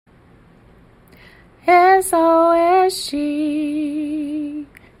SOSG,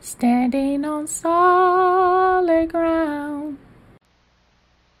 standing on solid ground.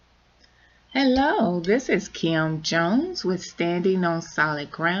 Hello, this is Kim Jones with Standing on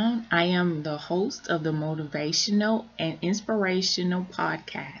Solid Ground. I am the host of the Motivational and Inspirational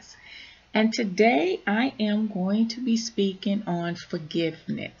Podcast. And today I am going to be speaking on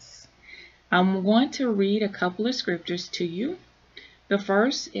forgiveness. I'm going to read a couple of scriptures to you. The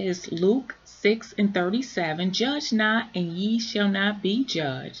first is Luke 6:37. Judge not, and ye shall not be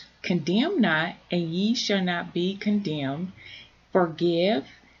judged. Condemn not, and ye shall not be condemned. Forgive,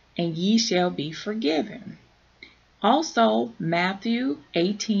 and ye shall be forgiven. Also, Matthew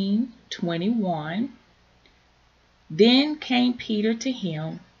 18:21. Then came Peter to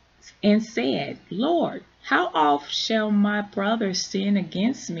him and said, Lord, how oft shall my brother sin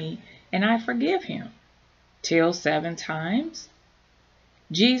against me, and I forgive him? Till 7 times?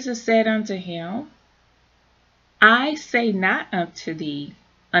 Jesus said unto him, I say not unto thee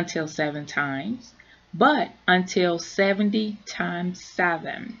until 7 times, but until 70 times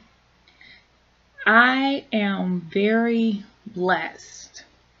 7. I am very blessed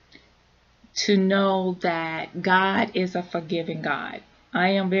to know that God is a forgiving God. I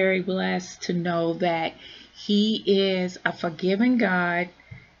am very blessed to know that He is a forgiving God,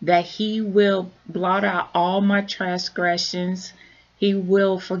 that He will blot out all my transgressions. He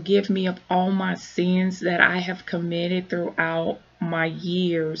will forgive me of all my sins that I have committed throughout my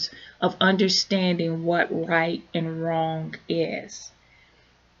years of understanding what right and wrong is.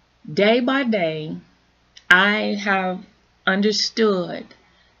 Day by day, I have understood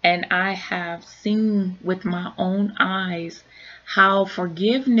and I have seen with my own eyes how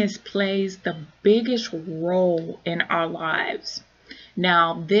forgiveness plays the biggest role in our lives.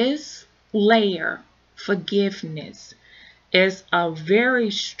 Now, this layer, forgiveness, is a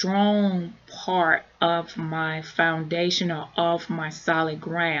very strong part of my foundation or of my solid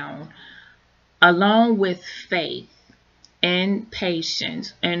ground, along with faith and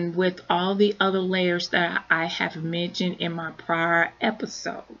patience and with all the other layers that I have mentioned in my prior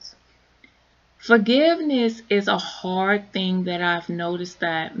episodes. Forgiveness is a hard thing that I've noticed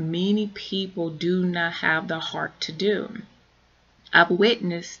that many people do not have the heart to do. I've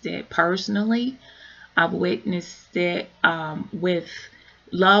witnessed it personally. I've witnessed it with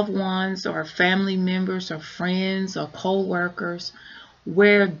loved ones or family members or friends or co-workers,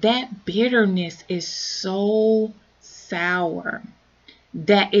 where that bitterness is so sour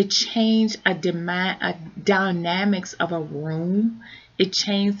that it changed a dynamics of a room. It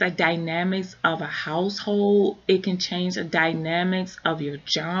changed the dynamics of a household. It can change the dynamics of your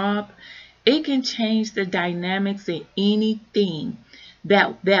job. It can change the dynamics of anything.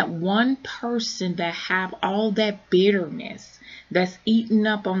 That one person that have all that bitterness that's eaten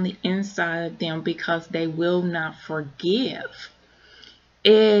up on the inside of them because they will not forgive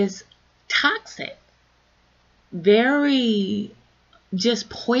is toxic, very just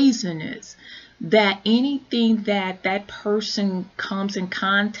poisonous. That anything that person comes in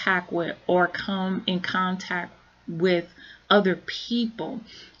contact with or come in contact with other people,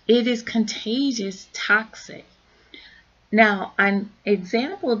 it is contagious, toxic. Now, an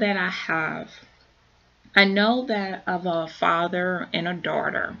example that I have, I know that of a father and a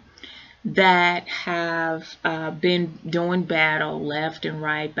daughter that have been doing battle left and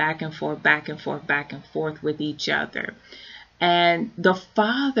right, back and forth, back and forth, back and forth with each other. And the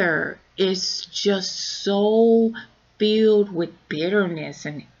father is just so filled with bitterness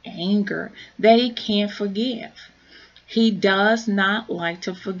and anger that he can't forgive. He does not like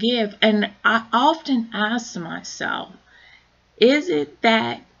to forgive. And I often ask myself, is it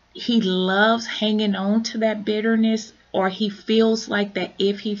that he loves hanging on to that bitterness, or he feels like that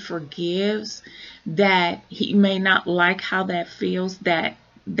if he forgives, that he may not like how that feels, that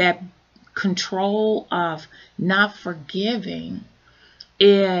control of not forgiving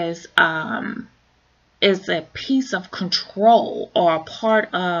is a piece of control or a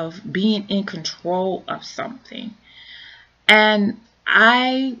part of being in control of something. And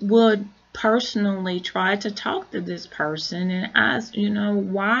I would personally try to talk to this person and ask,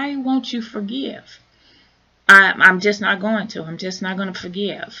 why won't you forgive? I'm just not going to. I'm just not going to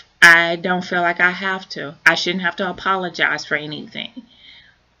forgive. I don't feel like I have to. I shouldn't have to apologize for anything.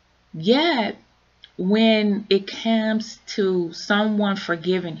 Yet, when it comes to someone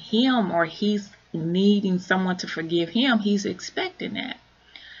forgiving him or he's needing someone to forgive him, he's expecting that.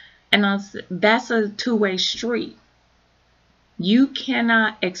 And that's a two-way street. You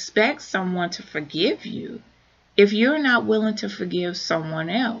cannot expect someone to forgive you if you're not willing to forgive someone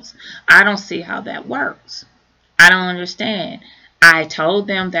else. I don't see how that works. I don't understand. I told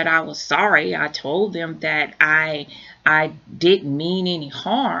them that I was sorry. I told them that I didn't mean any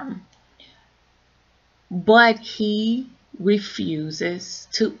harm. But he refuses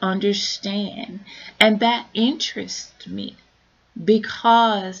to understand. And that interests me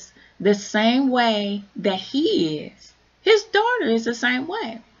because the same way that he is, his daughter is the same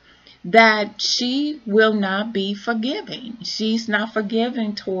way. That she will not be forgiving. She's not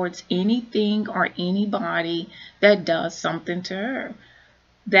forgiving towards anything or anybody that does something to her.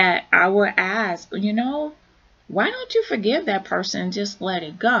 That I will ask, why don't you forgive that person and just let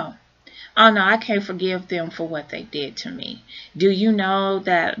it go? Oh no, I can't forgive them for what they did to me. Do you know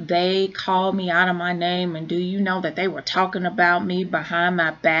that they called me out of my name? And do you know that they were talking about me behind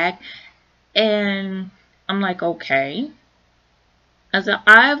my back? And I'm like, okay. As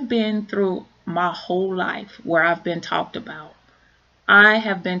I've been through my whole life where I've been talked about. I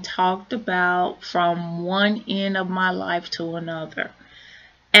have been talked about from one end of my life to another.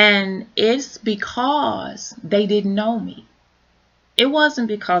 And it's because they didn't know me. It wasn't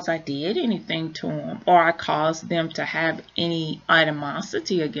because I did anything to them or I caused them to have any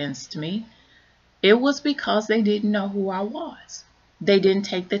animosity against me. It was because they didn't know who I was. They didn't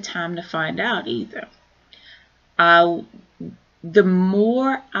take the time to find out either. The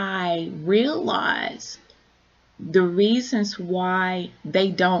more I realize the reasons why they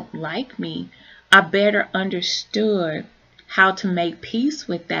don't like me, I better understood how to make peace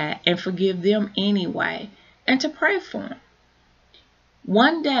with that and forgive them anyway and to pray for them.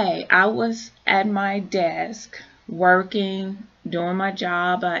 One day I was at my desk working, doing my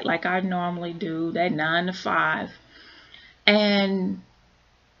job like I normally do, that 9 to 5. And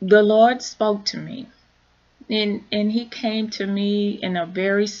the Lord spoke to me. And he came to me in a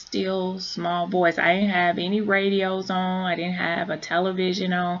very still, small voice. I didn't have any radios on. I didn't have a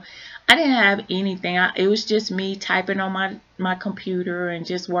television on. I didn't have anything. It was just me typing on my computer and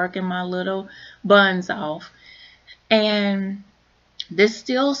just working my little buns off. And this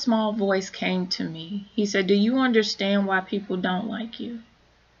still small voice came to me. He said, do you understand why people don't like you?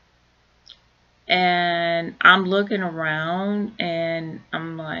 And I'm looking around and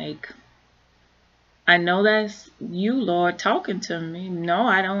I'm like, I know that's you, Lord, talking to me. No,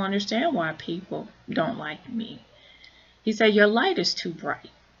 I don't understand why people don't like me. He said, your light is too bright.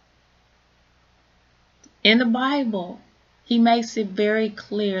 In the Bible, he makes it very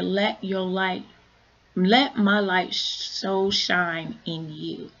clear, let my light so shine in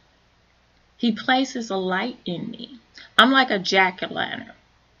you. He places a light in me. I'm like a jack-o'-lantern.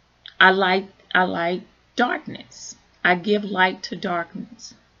 I like darkness. I give light to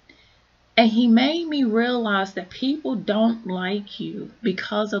darkness. And he made me realize that people don't like you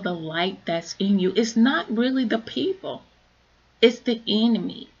because of the light that's in you. It's not really the people. It's the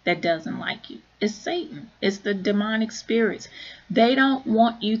enemy that doesn't like you. It's Satan. It's the demonic spirits. They don't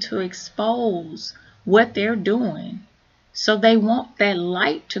want you to expose what they're doing. So they want that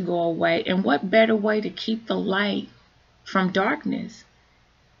light to go away. And what better way to keep the light from darkness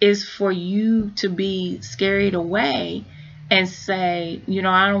is for you to be scared away and say,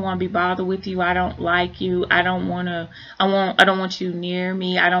 I don't want to be bothered with you. I don't like you. I don't want you near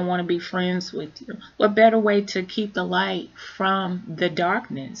me. I don't want to be friends with you. What better way to keep the light from the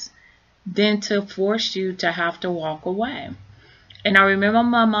darkness than to force you to have to walk away? And I remember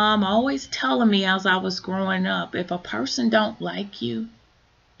my mom always telling me as I was growing up, if a person don't like you,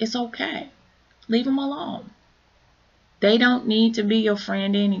 it's okay. Leave them alone. They don't need to be your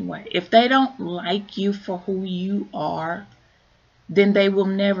friend anyway. If they don't like you for who you are, then they will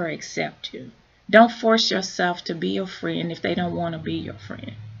never accept you. Don't force yourself to be a friend if they don't want to be your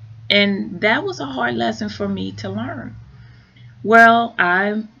friend. And that was a hard lesson for me to learn. Well,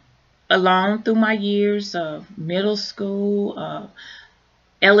 along through my years of middle school,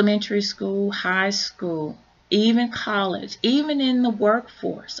 elementary school, high school, even college, even in the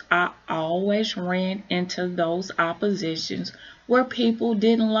workforce, I always ran into those oppositions where people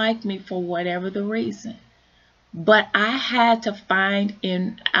didn't like me for whatever the reason. But I had to find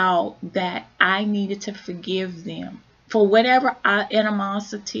out that I needed to forgive them for whatever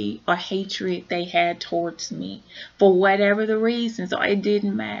animosity or hatred they had towards me, for whatever the reasons, or it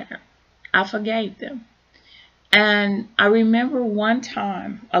didn't matter. I forgave them. And I remember one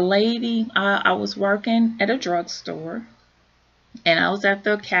time, a lady, I was working at a drugstore, and I was at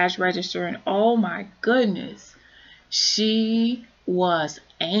the cash register, and oh my goodness, she was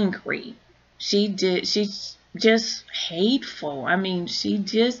angry. She's just hateful. I mean, she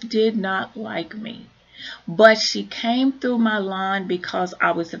just did not like me. But she came through my line because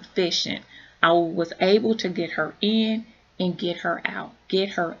I was efficient. I was able to get her in and get her out. Get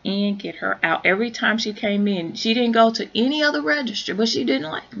her in, get her out. Every time she came in, she didn't go to any other register, but she didn't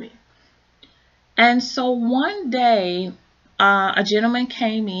like me. And so one day, a gentleman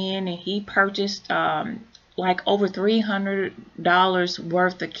came in and he purchased like over $300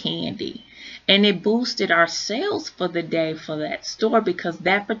 worth of candy. And it boosted our sales for the day for that store because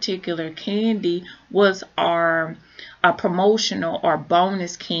that particular candy was our promotional or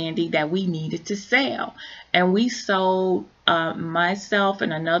bonus candy that we needed to sell. And we sold, myself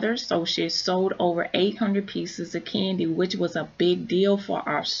and another associate sold over 800 pieces of candy, which was a big deal for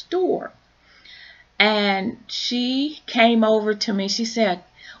our store. And she came over to me. She said,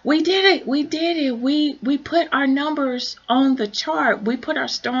 we did it. We did it. We put our numbers on the chart. We put our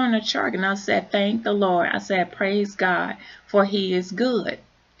store on the chart. And I said, thank the Lord. I said, praise God, for he is good.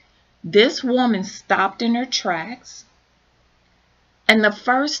 This woman stopped in her tracks. And the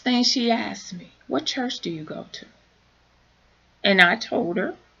first thing she asked me, what church do you go to? And I told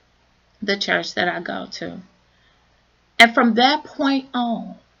her the church that I go to. And from that point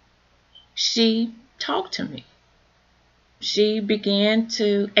on, she talked to me. She began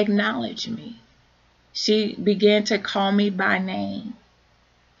to acknowledge me. She began to call me by name.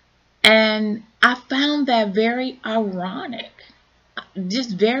 And I found that very ironic,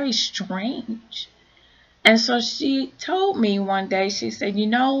 just very strange. And so she told me one day, she said, you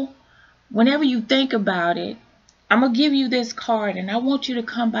know, whenever you think about it, I'm going to give you this card and I want you to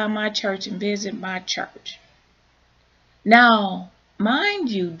come by my church and visit my church. Now, mind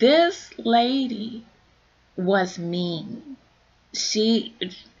you, this lady was mean.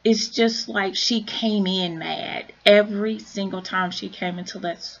 It's just like she came in mad every single time she came into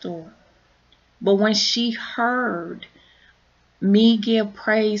that store. But when she heard me give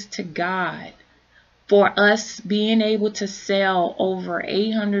praise to God for us being able to sell over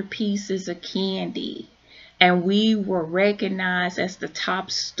 800 pieces of candy, and we were recognized as the top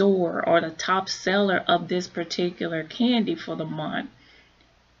store or the top seller of this particular candy for the month,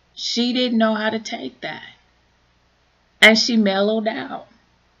 she didn't know how to take that. And she mellowed out.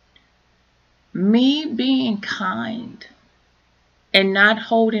 Me being kind and not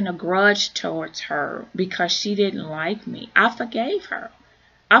holding a grudge towards her because she didn't like me, I forgave her.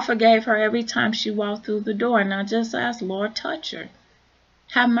 I forgave her every time she walked through the door. And I just asked, Lord, touch her.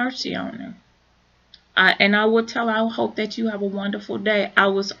 Have mercy on her. And I would tell her, I hope that you have a wonderful day. I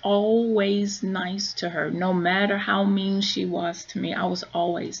was always nice to her. No matter how mean she was to me, I was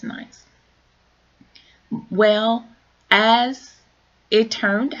always nice. Well, as it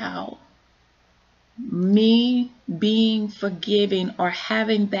turned out, me being forgiving or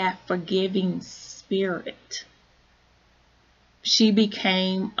having that forgiving spirit, she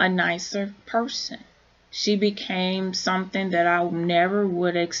became a nicer person. She became something that I never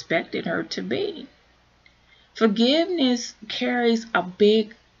would have expected her to be. Forgiveness carries a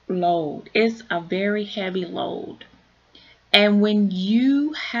big load. It's a very heavy load. And when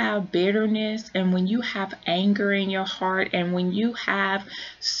you have bitterness and when you have anger in your heart and when you have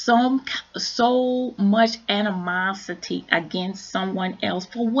so much animosity against someone else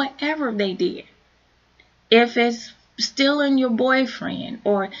for whatever they did, if it's stealing your boyfriend,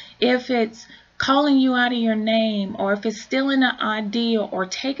 or if it's calling you out of your name, or if it's stealing an idea or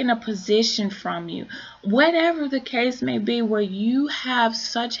taking a position from you, whatever the case may be, where you have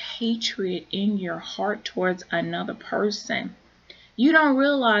such hatred in your heart towards another person, you don't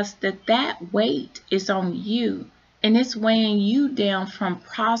realize that that weight is on you and it's weighing you down from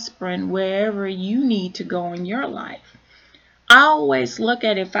prospering wherever you need to go in your life. I always look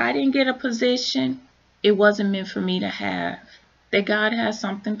at, if I didn't get a position, it wasn't meant for me to have. That God has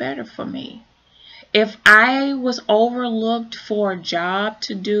something better for me. If I was overlooked for a job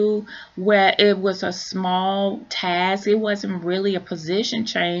to do where it was a small task, it wasn't really a position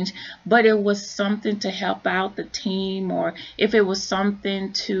change, but it was something to help out the team, or if it was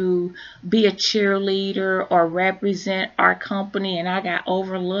something to be a cheerleader or represent our company and I got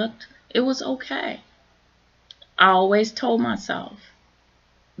overlooked, it was okay. I always told myself,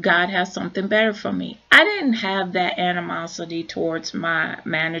 God has something better for me. I didn't have that animosity towards my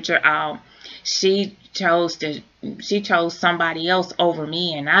manager. She chose somebody else over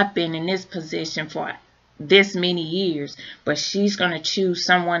me, and I've been in this position for this many years, but she's going to choose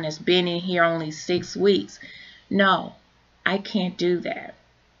someone that's been in here only 6 weeks. No, I can't do that.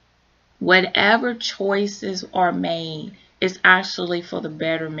 Whatever choices are made is actually for the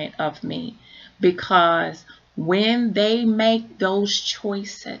betterment of me, because when they make those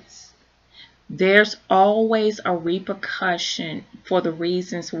choices, there's always a repercussion for the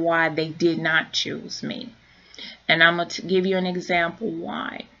reasons why they did not choose me. And I'm going to give you an example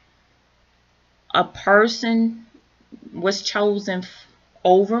why. A person was chosen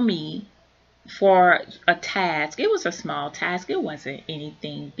over me for a task. It was a small task. It wasn't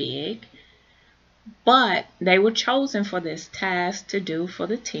anything big. But they were chosen for this task to do for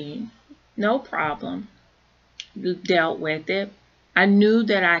the team. No problem. Dealt with it. I knew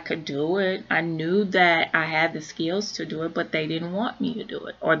that I could do it. I knew that I had the skills to do it, but they didn't want me to do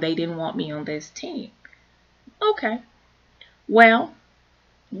it, or they didn't want me on this team. Okay. Well,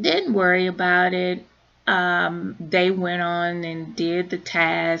 didn't worry about it. They went on and did the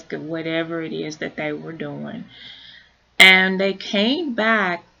task of whatever it is that they were doing. And they came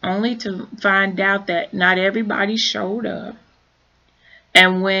back only to find out that not everybody showed up.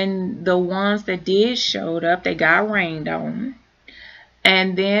 And when the ones that did showed up, they got rained on.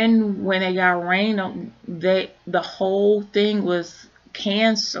 And then when they got rained on, the whole thing was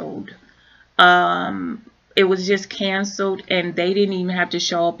canceled. It was just canceled, and they didn't even have to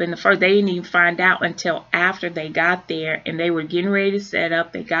show up in the first. They didn't even find out until after they got there, and they were getting ready to set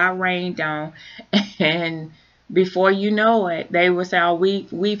up. They got rained on, and before you know it, they would say, "Oh,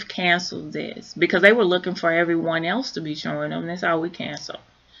 we've canceled this," because they were looking for everyone else to be showing them. That's how we canceled.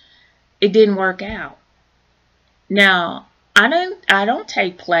 It didn't work out. Now, I don't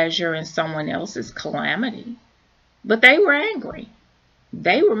take pleasure in someone else's calamity, but they were angry.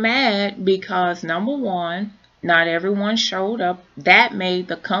 They were mad because, number one, not everyone showed up. That made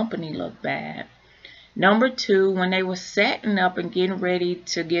the company look bad. Number two, when they were setting up and getting ready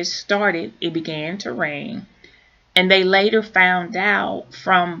to get started, it began to rain. And they later found out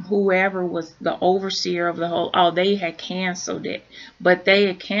from whoever was the overseer of the whole, oh, they had canceled it. But they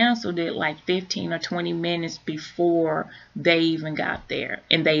had canceled it like 15 or 20 minutes before they even got there.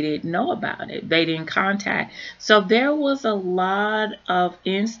 And they didn't know about it. They didn't contact. So there was a lot of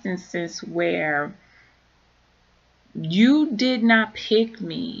instances where you did not pick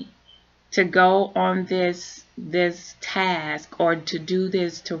me to go on this task or to do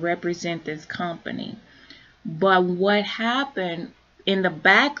this, to represent this company. But what happened in the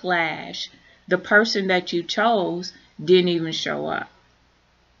backlash, the person that you chose didn't even show up.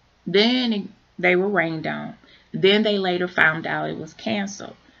 Then they were rained on. Then they later found out it was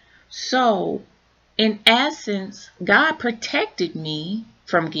canceled. So, in essence, God protected me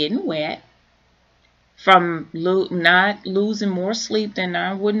from getting wet, from not losing more sleep than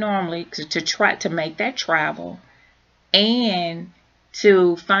I would normally to try to make that travel, and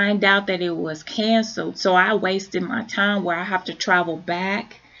to find out that it was canceled. So I wasted my time where I have to travel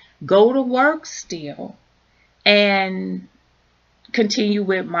back, go to work still, and continue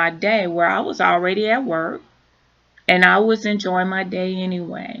with my day where I was already at work and I was enjoying my day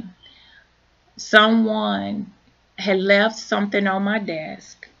anyway. Someone had left something on my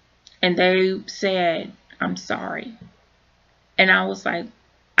desk and they said, "I'm sorry." And I was like,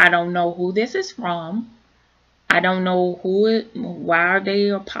 I don't know who this is from. I don't know why are they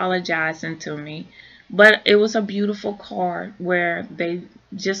apologizing to me. But it was a beautiful card where they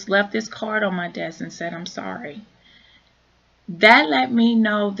just left this card on my desk and said, "I'm sorry." That let me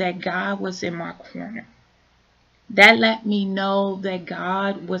know that God was in my corner. That let me know that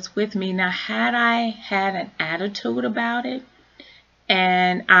God was with me. Now, had I had an attitude about it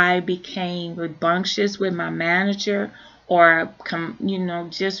and I became rambunctious with my manager, or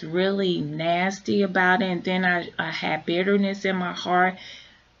just really nasty about it, and then I had bitterness in my heart,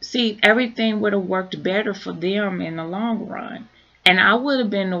 see, everything would have worked better for them in the long run. And I would have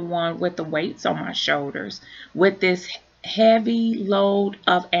been the one with the weights on my shoulders, with this heavy load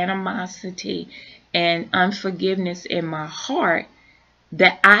of animosity and unforgiveness in my heart,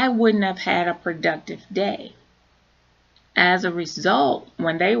 that I wouldn't have had a productive day. As a result,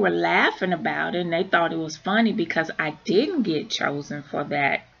 when they were laughing about it, and they thought it was funny because I didn't get chosen for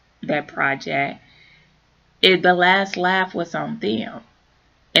that project, the last laugh was on them.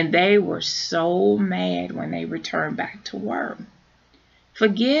 And they were so mad when they returned back to work.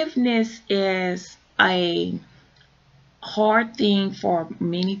 Forgiveness is a hard thing for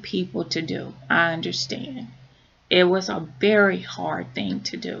many people to do. I understand. It was a very hard thing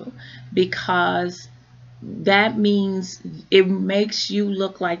to do because that means it makes you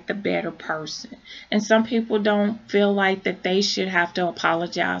look like the better person. And some people don't feel like that they should have to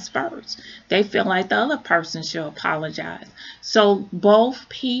apologize first. They feel like the other person should apologize. So both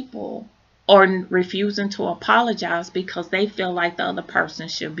people are refusing to apologize because they feel like the other person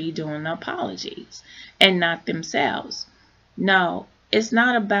should be doing the apologies and not themselves. No, it's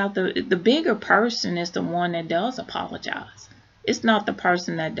not about the bigger person is the one that does apologize. It's not the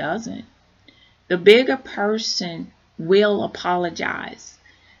person that doesn't. The bigger person will apologize.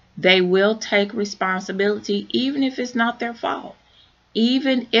 They will take responsibility even if it's not their fault.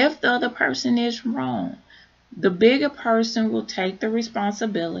 Even if the other person is wrong, The bigger person will take the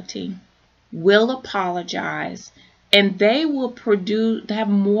responsibility, will apologize, and they will have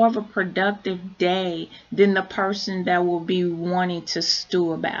more of a productive day than the person that will be wanting to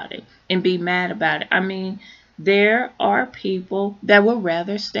stew about it and be mad about it. I mean, there are people that would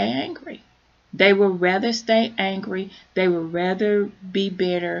rather stay angry. They would rather stay angry. They would rather be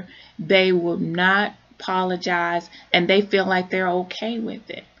bitter. They will not apologize, and they feel like they're okay with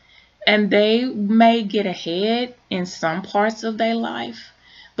it. And they may get ahead in some parts of their life,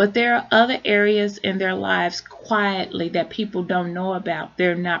 but there are other areas in their lives quietly that people don't know about.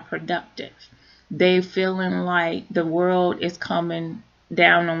 They're not productive. They're feeling like the world is coming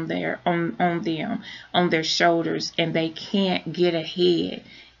down on them, on their shoulders, and they can't get ahead.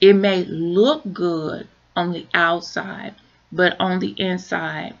 It may look good on the outside, but on the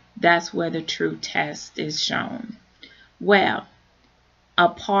inside, that's where the true test is shown. Well,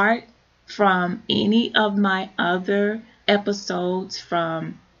 apart from any of my other episodes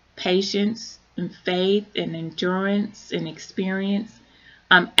from patience and faith and endurance and experience,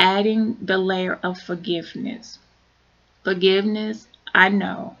 I'm adding the layer of forgiveness. Forgiveness, I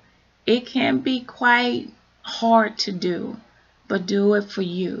know, it can be quite hard to do, but do it for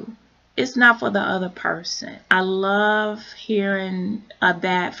you. It's not for the other person. I love hearing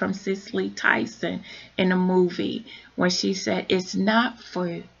that from Cicely Tyson in a movie when she said, it's not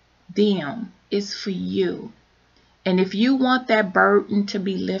for them, it's for you. And if you want that burden to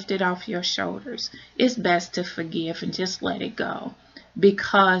be lifted off your shoulders, it's best to forgive and just let it go.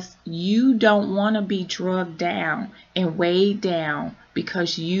 Because you don't want to be drugged down and weighed down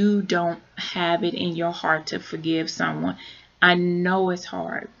because you don't have it in your heart to forgive someone. I know it's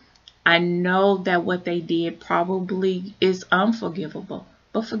hard. I know that what they did probably is unforgivable,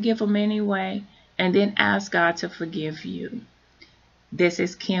 but forgive them anyway, and then ask God to forgive you. This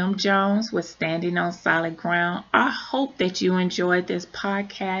is Kim Jones with Standing on Solid Ground. I hope that you enjoyed this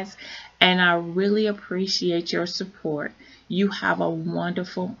podcast, and I really appreciate your support. You have a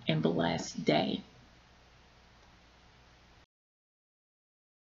wonderful and blessed day.